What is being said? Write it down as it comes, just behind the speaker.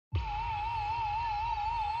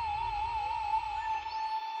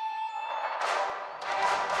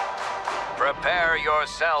Prepare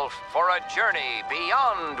yourself for a journey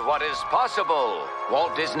beyond what is possible.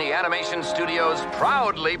 Walt Disney Animation Studios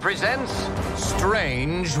proudly presents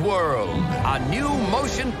Strange World, a new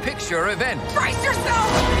motion picture event. Brace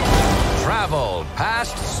yourself! Travel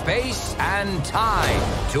past space and time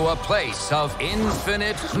to a place of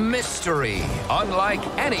infinite mystery, unlike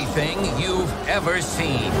anything you've ever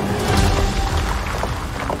seen.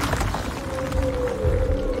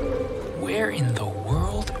 Where in the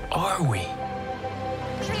world are we?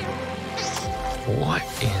 What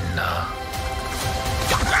in the...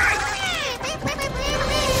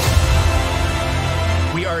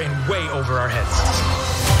 We are in way over our heads.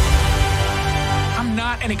 I'm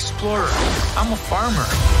not an explorer. I'm a farmer.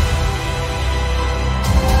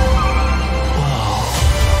 Whoa.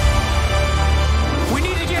 We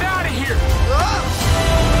need to get out of here!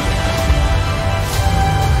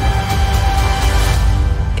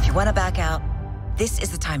 If you want to back out, this is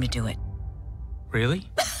the time to do it. Really?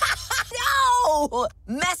 No!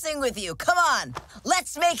 Messing with you. Come on.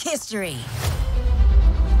 Let's make history.